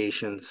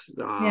allegations.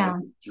 Yeah.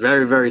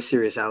 Very, very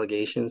serious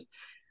allegations.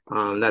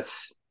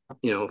 That's,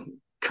 you know,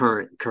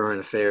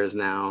 current affairs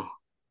now.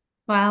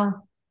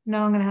 Wow. No,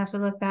 I'm gonna have to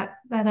look that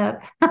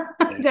up.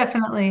 Yeah.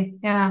 Definitely.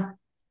 Yeah.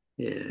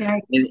 Yeah.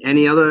 Yeah.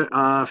 Any other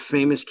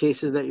famous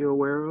cases that you're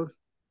aware of?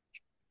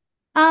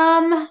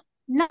 Um,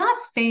 Not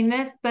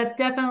famous, but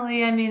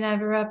definitely, I mean,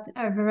 I've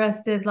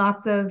arrested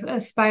lots of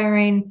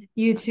aspiring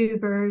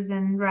YouTubers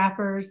and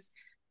rappers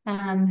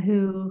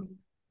who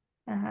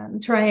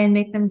try and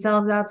make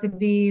themselves out to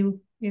be,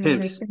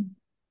 this Pimps.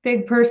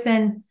 big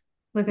person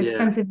with Yeah.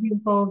 expensive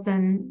vehicles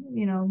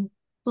and,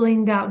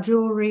 blinged out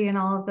jewelry and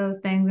all of those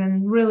things.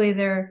 And really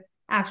they're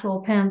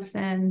actual pimps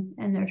and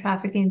they're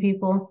trafficking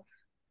people.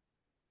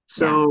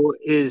 Yeah. So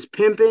is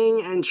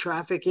pimping and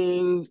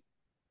trafficking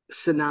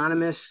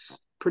synonymous,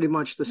 pretty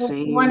much the One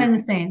same? and the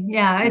same.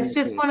 Yeah. One and It's the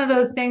just same. one of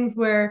those things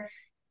where,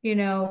 you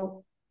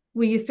know,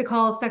 we used to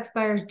call sex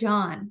buyers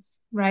Johns,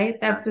 right?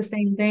 That's Yes. the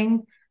same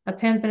thing. A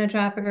pimp and a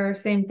trafficker,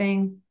 same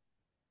thing.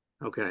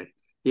 Okay.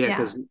 Yeah, Yeah.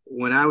 because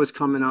when I was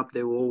coming up,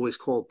 they were always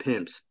called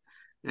pimps.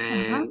 Uh-huh.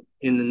 And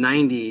in the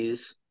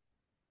 90s,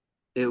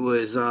 it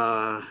was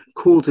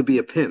cool to be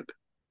a pimp.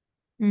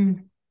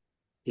 Mm.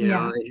 You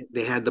know, Yeah.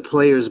 they had the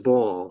players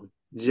ball.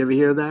 Did you ever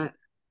hear that?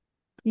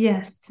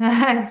 Yes.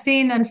 I've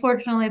seen,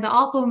 unfortunately, the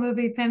awful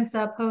movie Pimps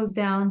Up, Hose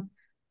Down,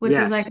 which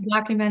is like Yes. a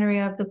documentary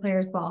of the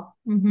players ball.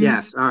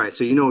 Yes. All right.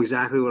 So you know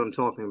exactly what I'm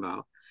talking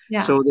about.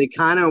 Yeah. So they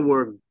kind of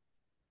were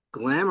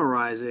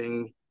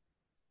glamorizing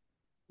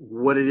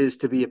what it is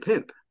to be a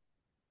pimp.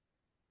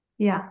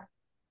 Yeah.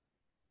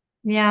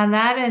 Yeah,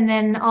 that and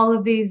then all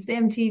of these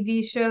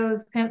MTV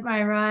shows, Pimp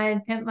My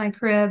Ride, Pimp My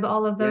Crib,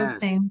 all of those Yes.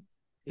 things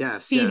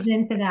Yes. feeds Yes.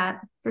 into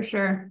that for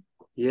sure.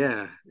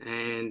 Yeah.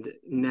 And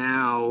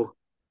now,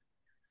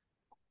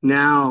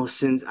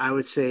 since I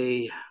would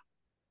say,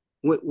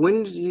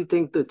 when do you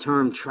think the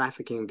term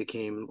trafficking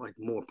became like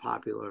more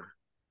popular?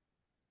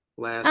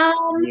 Last 10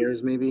 Um,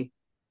 years, maybe?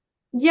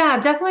 yeah,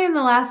 definitely in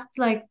the last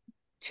like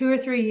 2 or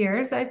 3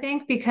 years, I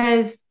think,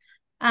 because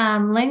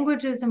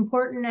language is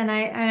important, and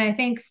I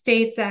think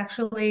states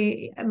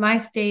actually, my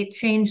state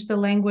changed the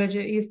language.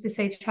 It used to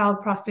say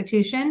child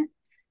prostitution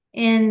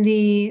in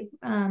the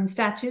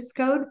statutes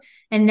code,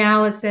 and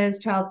now it says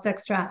child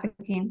sex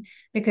trafficking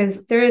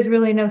because there is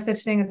really no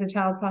such thing as a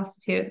child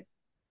prostitute.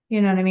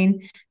 You know what I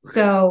mean? Right.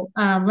 So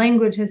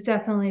language has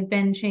definitely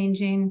been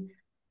changing,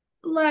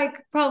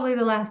 like probably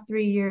the last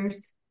 3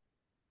 years.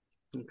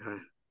 Okay.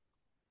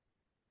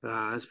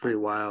 That's pretty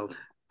wild.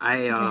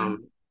 I Yeah.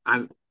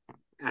 I'm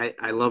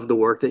I love the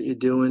work that you're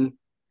doing.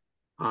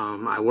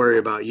 I worry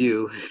about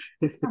you.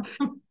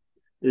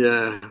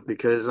 Yeah,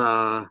 because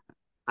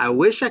I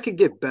wish I could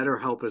get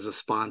BetterHelp as a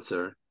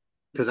sponsor.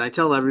 Because I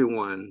tell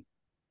everyone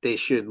they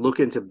should look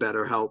into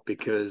BetterHelp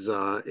because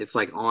it's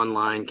like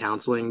online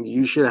counseling.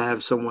 You should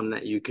have someone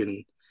that you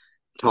can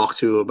talk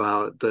to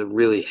about the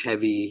really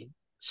heavy,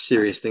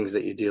 serious things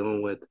that you're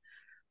dealing with.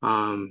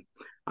 Um,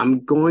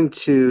 I'm going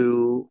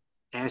to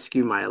ask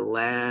you my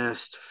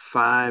last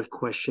 5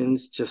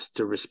 questions just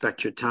to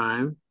respect your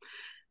time.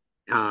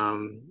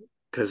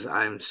 Because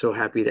I'm so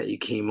happy that you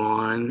came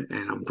on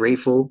and I'm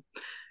grateful.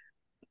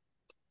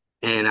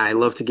 And I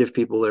love to give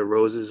people their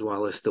roses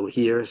while they're still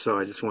here. So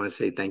I just want to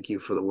say thank you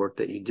for the work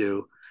that you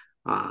do.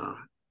 Uh,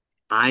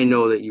 I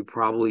know that you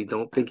probably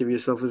don't think of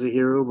yourself as a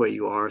hero, but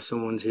you are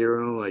someone's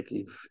hero. Like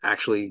you've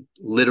actually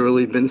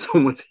literally been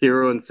someone's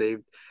hero and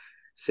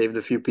saved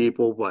a few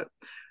people. But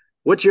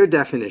what's your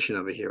definition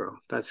of a hero?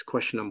 That's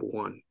question number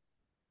one.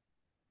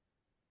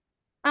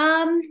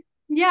 Um,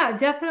 yeah,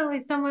 definitely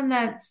someone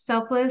that's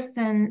selfless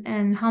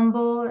and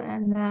humble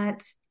and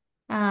that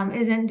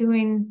isn't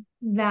doing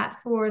that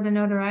for the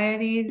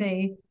notoriety.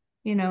 They,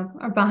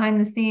 are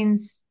behind the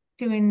scenes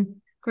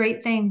doing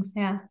great things.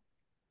 Yeah,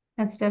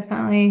 that's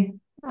definitely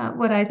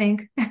what I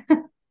think.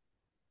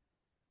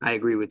 I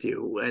agree with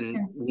you. And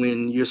Yeah.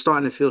 when you're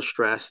starting to feel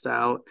stressed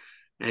out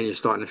and you're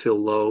starting to feel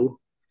low,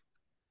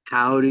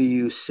 how do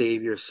you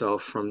save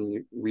yourself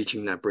from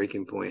reaching that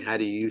breaking point? How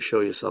do you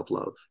show yourself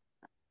love?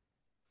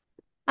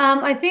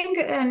 I think,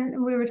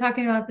 and we were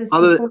talking about this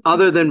Other before,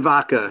 other than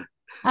vodka.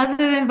 other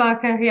than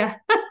vodka, yeah.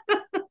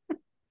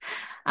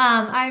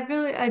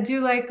 I do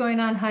like going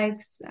on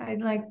hikes. I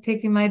like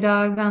taking my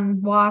dog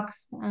on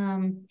walks,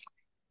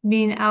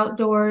 being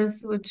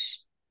outdoors, which,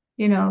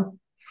 you know,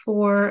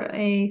 for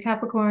a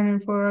Capricorn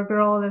and for a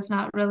girl, that's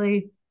not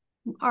really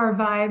our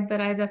vibe,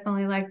 but I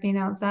definitely like being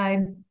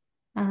outside.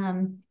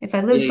 If I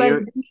Yeah, lived by the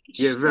you're beach,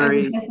 I would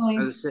very definitely,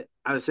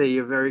 I would say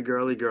you're a very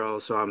girly girl,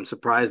 so I'm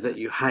surprised that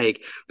you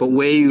hike. But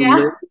where you live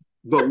yeah,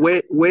 but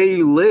where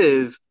you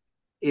live,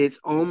 it's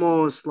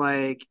almost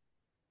like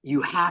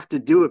you have to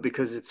do it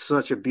because it's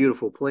such a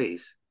beautiful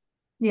place.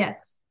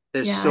 yes,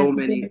 There's yeah, so it's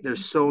a many good.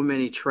 there's so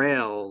many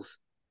trails,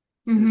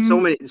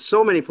 Mm-hmm.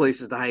 so many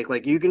places to hike.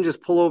 Like you can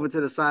just pull over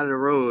to the side of the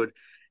road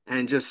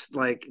and just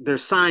like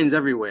there's signs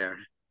everywhere.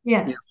 You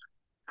know, Yes,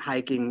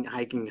 hiking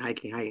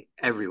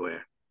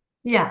everywhere.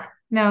 yeah.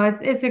 No,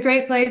 it's a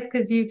great place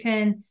because you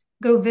can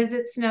go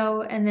visit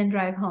snow and then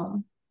drive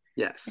home,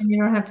 Yes. and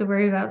you don't have to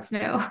worry about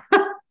snow.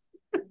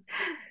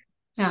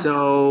 Yeah.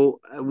 So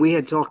we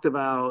had talked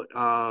about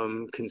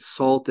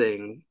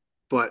consulting,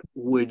 but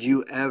would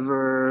you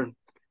ever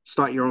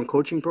start your own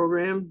coaching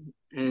program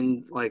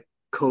and like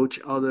coach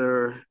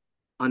other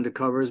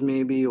undercovers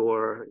maybe,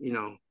 or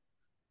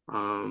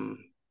um,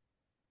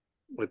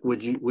 Like,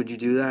 would you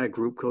do that,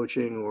 group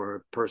coaching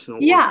or personal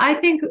one? Yeah, I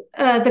think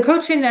the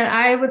coaching that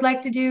I would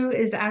like to do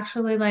is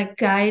actually like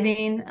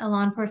guiding a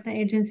law enforcement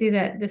agency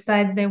that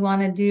decides they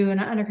want to do an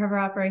undercover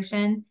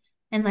operation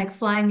and like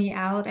fly me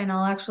out, and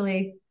I'll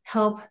actually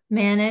help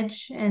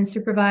manage and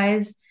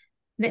supervise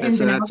the And ins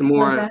so and that's outs of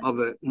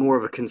that. more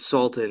of a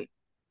consultant,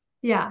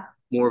 Yeah.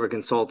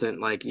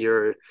 like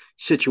you're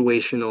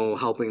situational,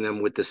 helping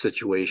them with the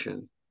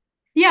situation.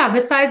 Yeah,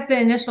 besides the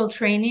initial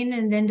training,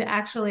 and then to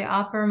actually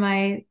offer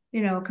my,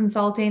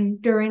 consulting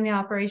during the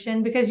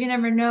operation, because you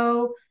never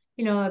know,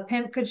 a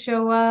pimp could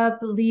show up,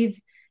 leave,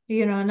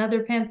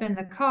 another pimp in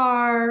the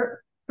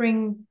car,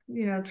 bring,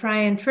 try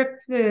and trip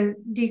the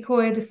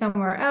decoy to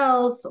somewhere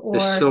else,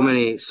 There's or so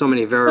many so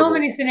variables.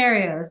 many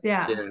scenarios.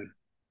 Yeah. Yeah.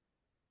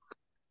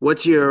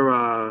 What's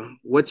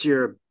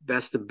your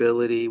best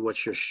ability?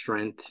 What's your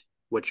strength?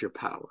 What's your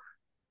power?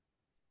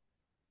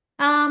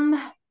 Um,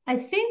 I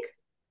think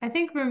I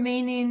think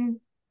remaining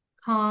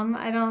calm.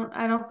 I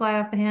don't fly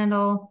off the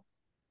handle.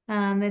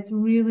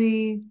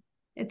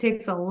 It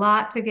takes a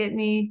lot to get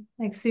me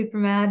like super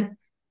mad.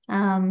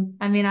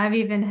 I mean, I've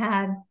even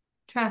had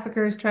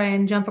traffickers try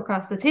and jump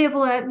across the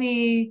table at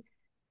me.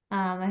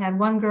 I had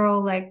one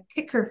girl like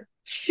kick her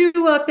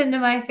shoe up into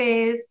my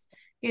face,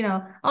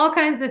 all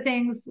kinds of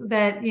things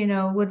that,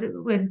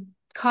 would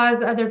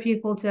cause other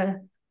people to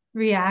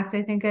react.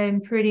 I think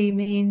I'm pretty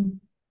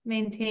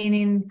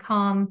maintaining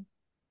calm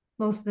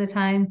most of the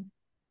time.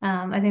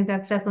 I think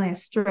that's definitely a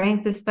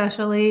strength,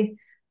 especially.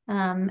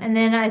 And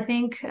then I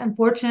think,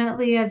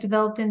 unfortunately, I've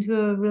developed into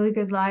a really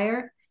good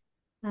liar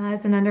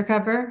as an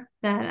undercover,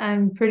 that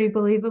I'm pretty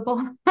believable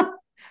when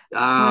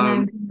I'm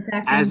Um, as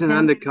contacting an pimps.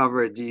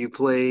 undercover, do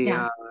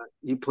Yeah.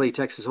 you play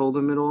Texas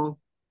Hold'em at all?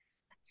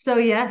 So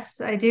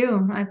yes, I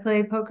do. I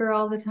play poker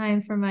all the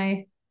time for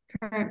my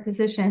current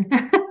position.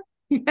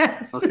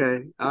 Yes.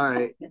 Okay, all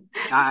right. Yeah.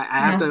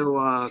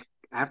 I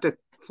have to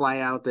fly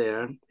out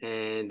there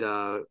and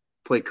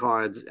play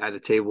cards at a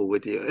table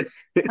with you.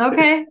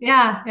 Okay.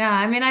 Yeah. Yeah.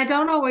 I mean, I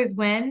don't always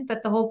win,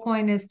 but the whole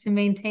point is to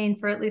maintain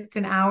for at least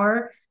an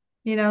hour,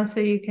 so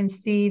you can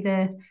see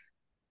the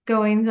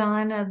goings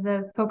on of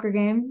the poker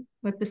game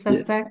with the Yeah,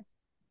 suspect.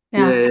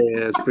 yeah, Yeah. yeah, yeah,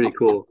 that's pretty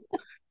cool.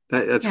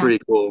 That's Yeah. pretty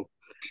cool.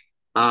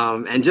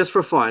 And just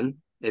for fun,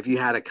 if you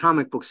had a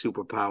comic book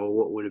superpower,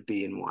 what would it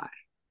be and why?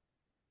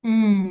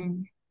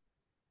 Mm.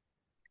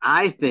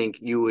 I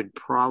think you would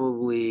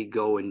probably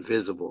go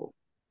invisible.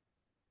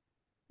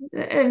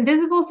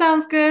 Invisible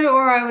sounds good,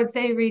 or I would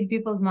say read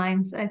people's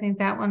minds. I think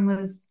that one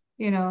was,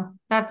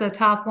 that's a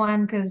top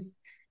one, because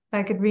if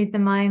I could read the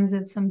minds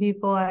of some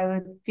people, I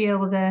would be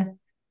able to,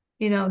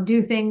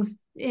 do things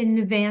in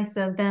advance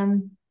of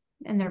them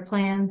and their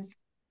plans.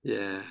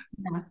 Yeah,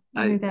 Yeah,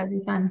 I I think that'd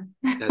be fun.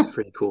 that's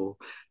pretty cool.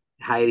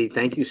 Heidi,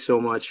 thank you so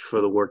much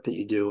for the work that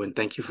you do, and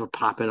thank you for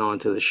popping on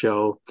to the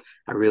show.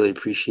 I really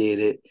appreciate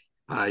it.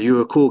 You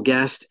were a cool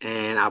guest,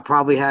 and I'll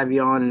probably have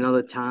you on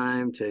another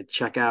time to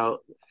check out,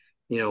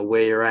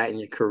 where you're at in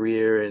your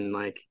career, and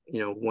like,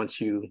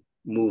 once you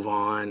move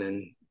on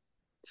and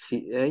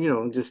see,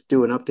 just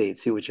do an update,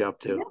 see what you're up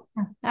to.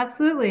 Yeah,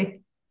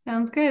 absolutely.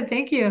 Sounds good.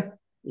 Thank you.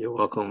 You're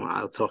welcome.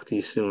 I'll talk to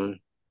you soon.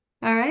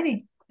 All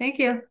righty. Thank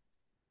you.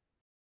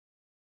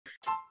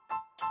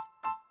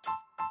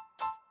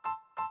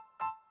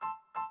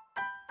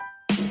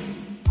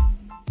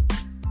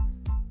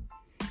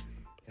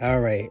 All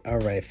right,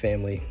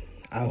 family.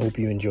 I hope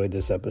you enjoyed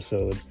this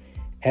episode.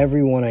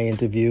 Everyone I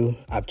interview,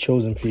 I've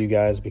chosen for you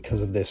guys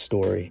because of their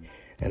story,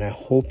 and I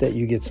hope that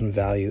you get some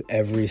value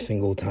every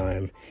single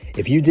time.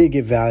 If you did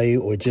get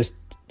value or just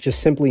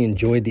simply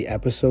enjoyed the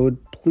episode,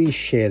 please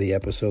share the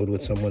episode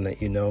with someone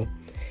that you know.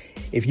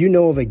 If you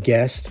know of a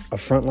guest, a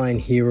frontline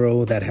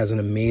hero that has an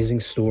amazing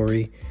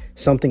story,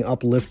 something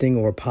uplifting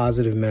or a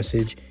positive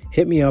message,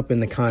 hit me up in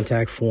the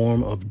contact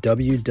form of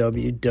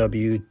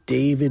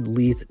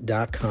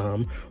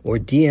www.davidleith.com or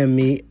DM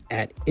me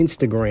at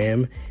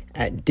Instagram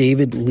at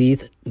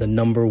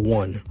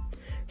davidleith1.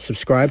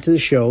 Subscribe to the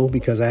show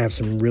because I have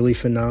some really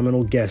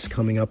phenomenal guests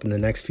coming up in the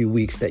next few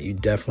weeks that you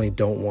definitely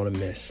don't want to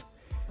miss.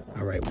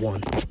 All right,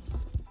 one.